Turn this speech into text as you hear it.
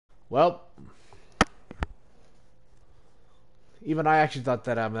Well, even I actually thought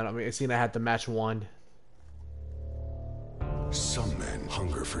that Cena had the match won. Some men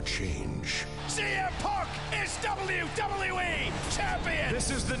hunger for change. CM Punk is WWE Champion!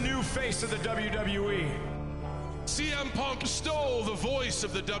 This is the new face of the WWE. CM Punk stole the voice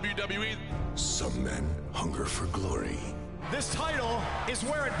of the WWE. Some men hunger for glory. This title is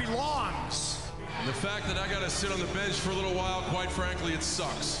where it belongs. And the fact that I gotta sit on the bench for a little while, quite frankly, it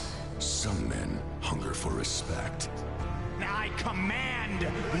sucks. Some men hunger for respect. I command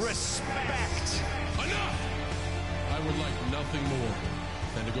respect. Enough! I would like nothing more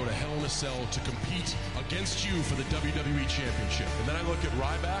than to go to Hell in a Cell to compete against you for the WWE Championship. And then I look at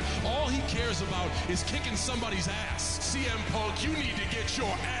Ryback, all he cares about is kicking somebody's ass. CM Punk, you need to get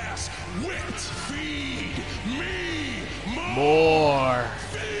your ass whipped. Feed me more.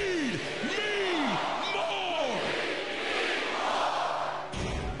 Feed me more.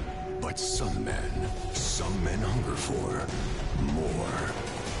 But some men hunger for more.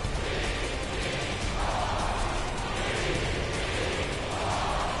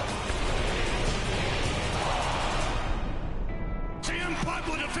 CM Punk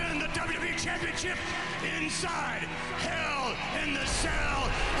will defend the WWE Championship inside Hell in the Cell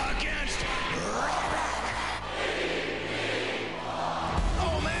against Ryback.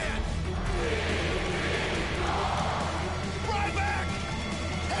 Oh man! Ryback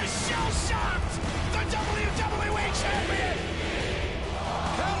has shell-shocked the WWE Champion!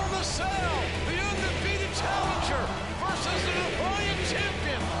 Hell in the Cell, the undefeated challenger versus the defiant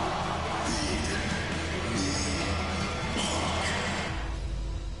champion.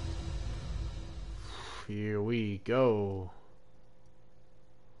 Here we go.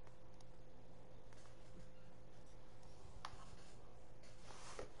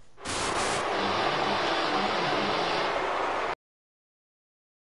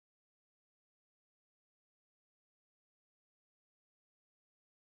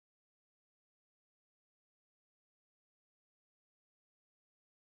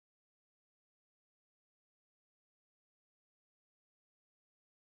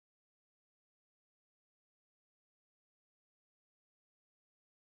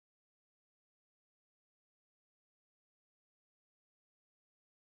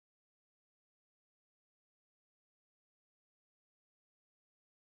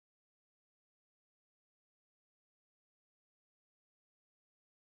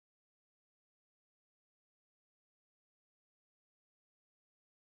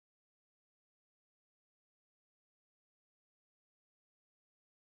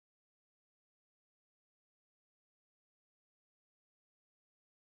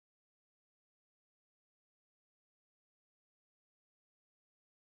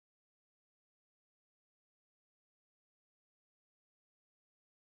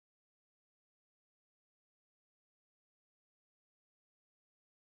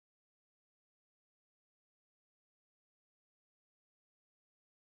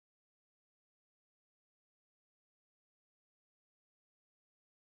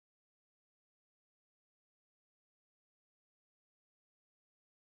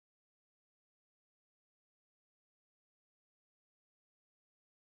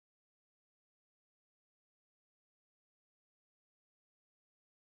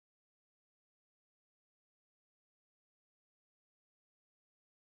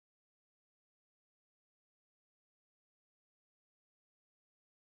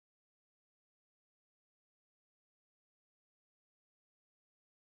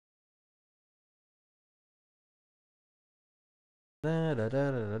 Da, da,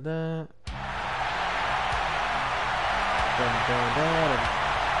 da, da, da. Dun, dun, dun, dun.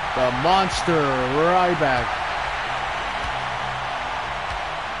 The monster Ryback.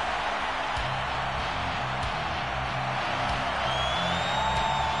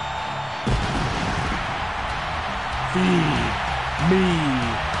 Feed me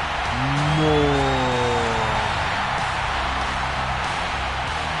more.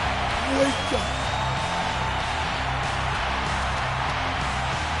 Wake up.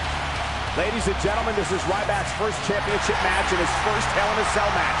 Ladies and gentlemen, this is Ryback's first championship match and his first Hell in a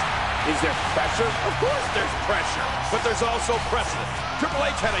Cell match. Is there pressure? Of course there's pressure, but there's also precedent. Triple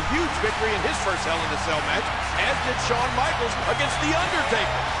H had a huge victory in his first Hell in a Cell match, as did Shawn Michaels against The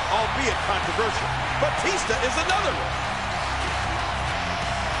Undertaker, albeit controversial. Batista is another one.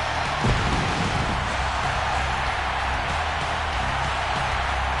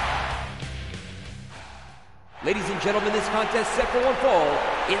 Ladies and gentlemen, this contest set for one fall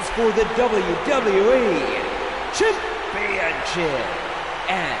is for the WWE Championship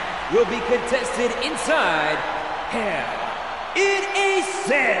and will be contested inside Hell in a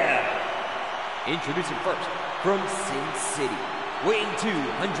Cell. Introducing first, from Sin City, weighing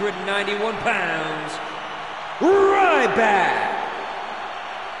 291 pounds, Ryback.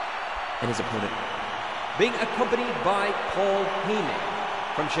 And his opponent, being accompanied by Paul Heyman,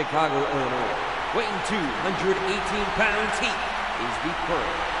 from Chicago, Illinois, weighing 218 pounds, he is the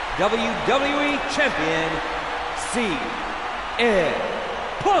current WWE Champion, CM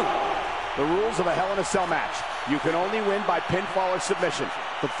Punk. The rules of a Hell in a Cell match. You can only win by pinfall or submission.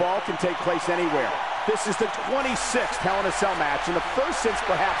 The fall can take place anywhere. This is the 26th Hell in a Cell match, and the first since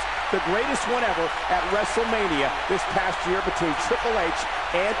perhaps the greatest one ever at WrestleMania this past year between Triple H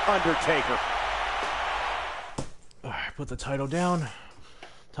and Undertaker. All right, put the title down.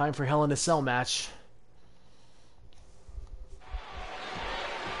 Time for Hell in a Cell match.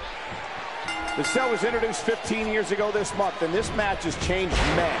 The Cell was introduced 15 years ago this month, and this match has changed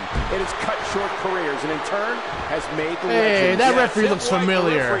men. It has cut short careers, and in turn, has made the Hey, legends. that referee looks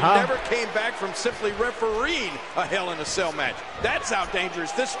familiar, He huh? never came back from simply refereeing a Hell in a Cell match. That's how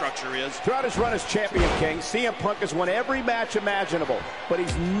dangerous this structure is. Throughout his run as Champion King, CM Punk has won every match imaginable, but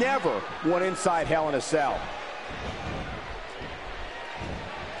he's never won inside Hell in a Cell.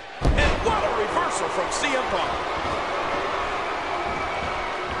 And what a reversal from CM Punk.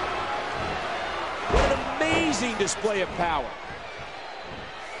 What an amazing display of power.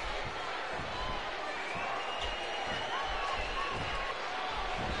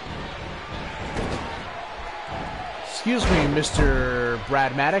 Excuse me, Mr.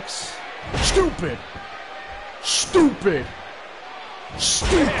 Brad Maddox. Stupid! Stupid!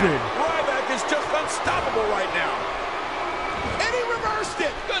 Stupid! Ryback is just unstoppable right now. And he reversed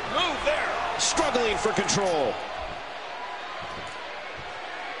it. Good move there. Struggling for control.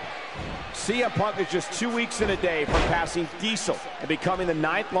 CM Punk is just 2 weeks and a day from passing Diesel and becoming the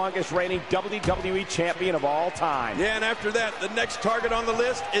 9th longest reigning WWE Champion of all time. Yeah, and after that, the next target on the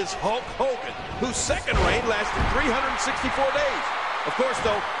list is Hulk Hogan, whose second reign lasted 364 days. Of course,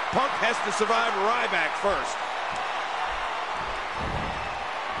 though, Punk has to survive Ryback first.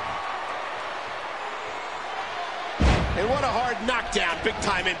 And what a hard knockdown,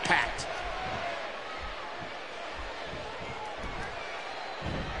 big-time impact.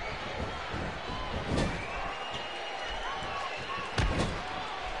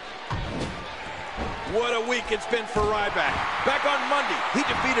 What a week it's been for Ryback. Back on Monday, he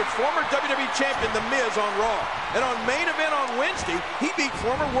defeated former WWE Champion The Miz on Raw. And on Main Event on Wednesday, he beat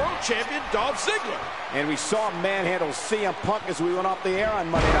former World Champion Dolph Ziggler. And we saw him manhandle CM Punk as we went off the air on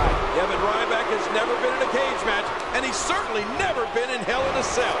Monday night. Yeah, but Ryback has never been in a cage match, and he's certainly never been in Hell in a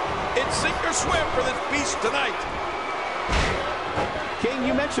Cell. It's sink or swim for this beast tonight. King,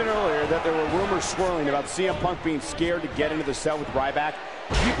 you mentioned earlier that there were rumors swirling about CM Punk being scared to get into the Cell with Ryback.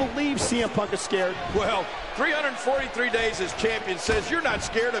 Do you believe CM Punk is scared? Well, 343 days as champion says you're not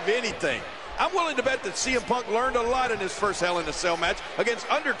scared of anything. I'm willing to bet that CM Punk learned a lot in his first Hell in a Cell match against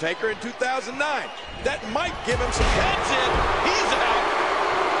Undertaker in 2009. That might give him some... That's it. He's out.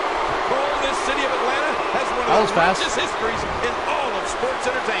 Oh, this city of Atlanta has one of the richest histories in all of sports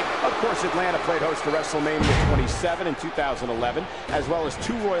entertainment. Of course, Atlanta played host to WrestleMania 27 in 2011, as well as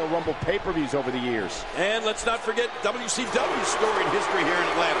 2 Royal Rumble pay-per-views over the years. And let's not forget WCW's storied history here in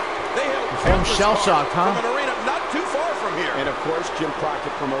Atlanta. They held shell-shocked, huh? from an arena not too far from here. And of course, Jim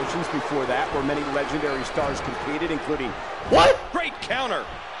Crockett Promotions before that, where many legendary stars competed, including... What? Great counter.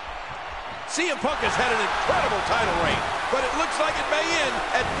 CM Punk has had an incredible title reign, but it looks like it may end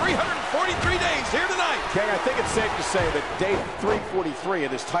at 343 days here tonight. King, I think it's safe to say that day 343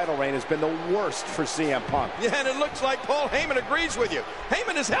 of this title reign has been the worst for CM Punk. Yeah, and it looks like Paul Heyman agrees with you.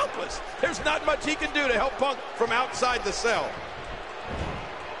 Heyman is helpless. There's not much he can do to help Punk from outside the cell.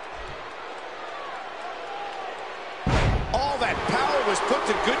 All that power was put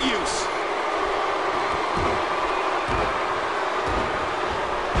to good use.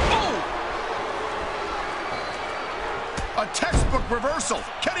 A textbook reversal.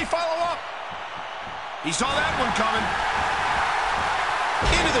 Can he follow up? He saw that one coming.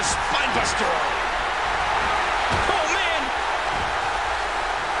 Into the spine buster. Oh, man.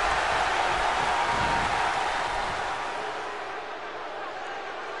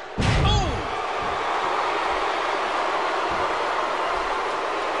 Oh.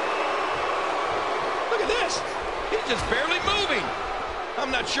 Look at this. He's just barely moving.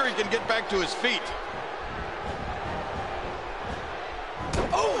 I'm not sure he can get back to his feet.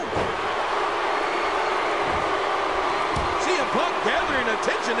 Punk gathering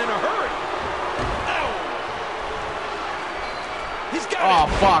attention in a hurry. Ow! He's got it. Oh,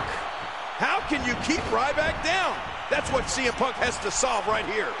 fuck. How can you keep Ryback down? That's what CM Punk has to solve right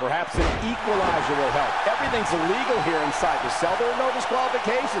here. Perhaps an equalizer will help. Everything's illegal here inside the cell. There are no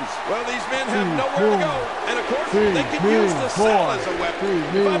disqualifications. Well, these men have nowhere to go. And of course, they can use the cell as a weapon.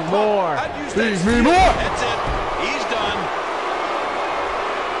 If I'm Punk, I'd use that steel. That's it. He's done.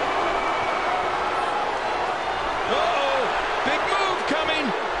 Uh-oh. Big move coming.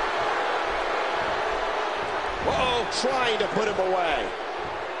 Uh-oh. Trying to put him away.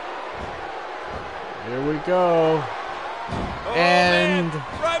 Here we go. Oh, and man.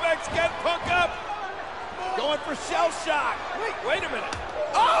 Ryback's got Punk up. Going for shell shock. Wait a minute.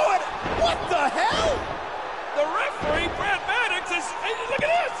 Oh, and what the hell? The referee, Brad Maddox, is... Hey, look at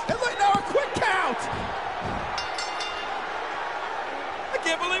this. And look now, a quick count. I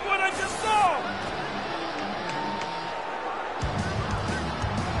can't believe what I just saw.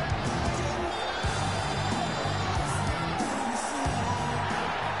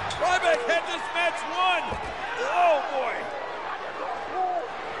 Ryback had this match won. Oh, boy.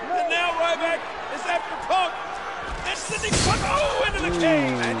 And now Ryback is after Punk. And sending Punk, into the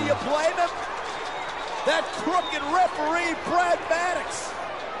cage. And do you blame him? That crooked referee, Brad Maddox,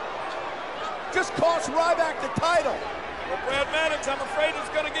 just cost Ryback the title. Well, Brad Maddox, I'm afraid, is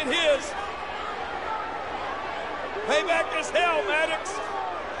going to get his. Payback is hell, Maddox.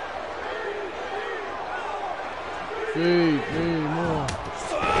 feed me more.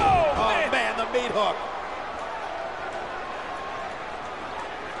 Oh, man, the meat hook.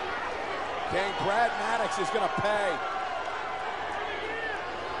 King, Brad Maddox is going to pay.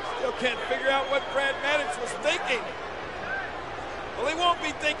 Still can't figure out what Brad Maddox was thinking. Well, he won't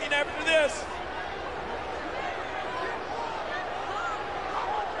be thinking after this.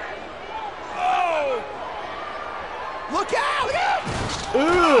 Oh! Look out! Look out!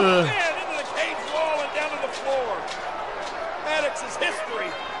 Oh, man, into the cage wall and down to the floor. Maddox is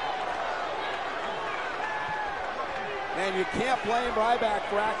history. Man, you can't blame Ryback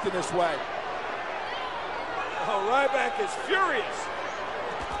for acting this way. Oh, Ryback is furious.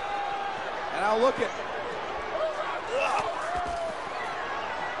 And now look at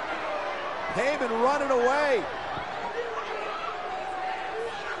Heyman running away.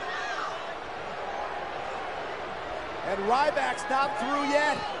 And Ryback's not through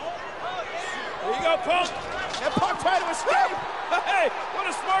yet. There you go, Punk. And Punk trying to escape. Hey, what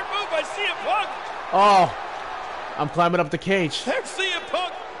a smart move by CM Punk. Oh, I'm climbing up the cage. Here's CM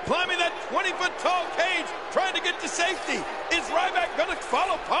Punk climbing that 20-foot tall cage, trying to get to safety. Is Ryback going to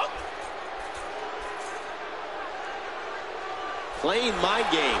follow Punk? Playing mind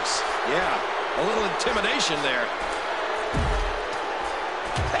games. Yeah, a little intimidation there.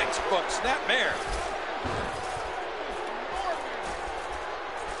 Textbook snapmare.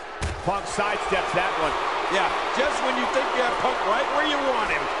 Punk sidesteps that one. Yeah, just when you think you have Punk right where you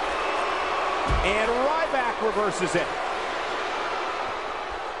want him. And Ryback reverses it.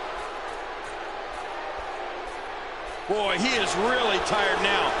 Boy, he is really tired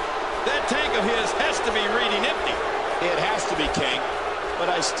now. That tank of his has to be reading empty. It has to be, King. But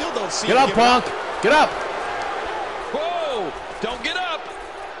I still don't see Get up, Punk! Get up! Whoa! Don't get up!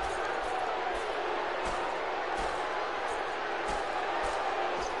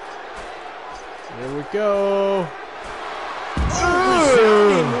 Here we go.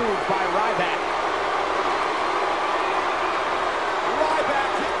 Resounding move by Ryback.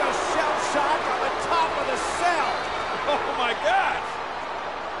 Ryback hit the shell shock on the top of the cell. Oh my God!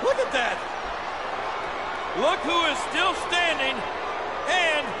 Look at that! Look who is still standing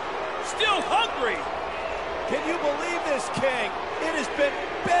and still hungry. Can you believe this, King? It has been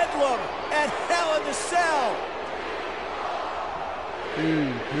bedlam at Hell in the Cell.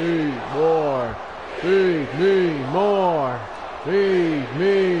 Feed me more. Feed me more. Feed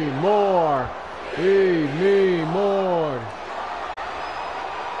me more. Feed me more.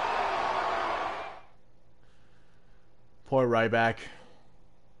 Poor Ryback.